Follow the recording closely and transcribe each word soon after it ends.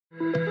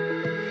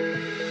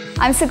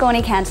I'm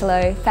Sigourney,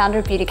 founder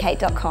of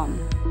BeautyCake.com.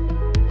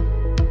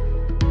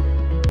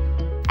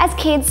 As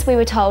kids, we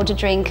were told to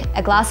drink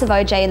a glass of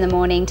OJ in the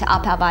morning to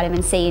up our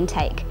vitamin C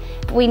intake.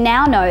 But we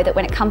now know that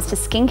when it comes to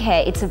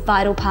skincare, it's a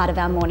vital part of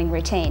our morning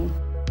routine.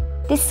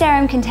 This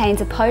serum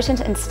contains a potent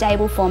and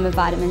stable form of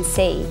vitamin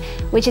C,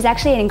 which is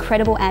actually an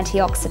incredible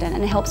antioxidant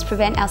and helps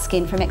prevent our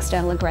skin from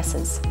external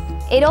aggressors.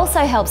 It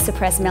also helps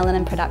suppress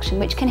melanin production,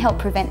 which can help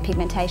prevent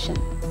pigmentation.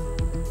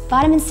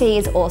 Vitamin C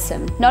is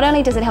awesome. Not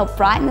only does it help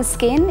brighten the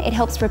skin, it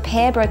helps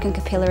repair broken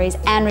capillaries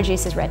and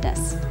reduces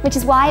redness, which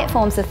is why it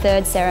forms the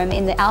third serum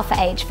in the Alpha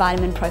H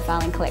vitamin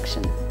profiling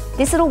collection.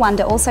 This little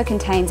wonder also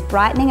contains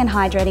brightening and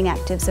hydrating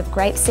actives of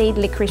grapeseed,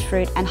 licorice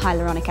fruit and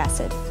hyaluronic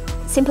acid.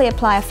 Simply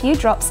apply a few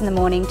drops in the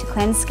morning to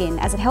cleanse skin,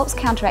 as it helps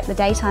counteract the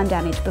daytime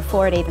damage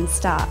before it even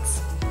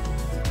starts.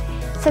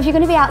 So if you're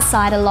going to be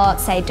outside a lot,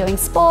 say doing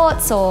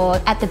sports or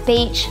at the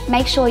beach,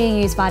 make sure you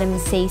use vitamin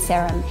C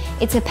serum.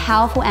 It's a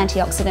powerful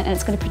antioxidant and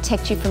it's going to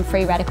protect you from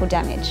free radical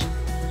damage.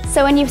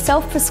 So when you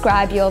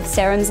self-prescribe your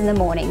serums in the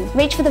morning,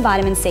 reach for the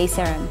vitamin C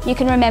serum. You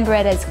can remember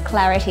it as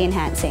clarity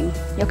enhancing.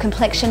 Your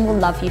complexion will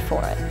love you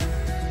for it.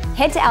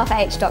 Head to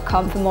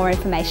alphah.com for more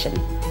information.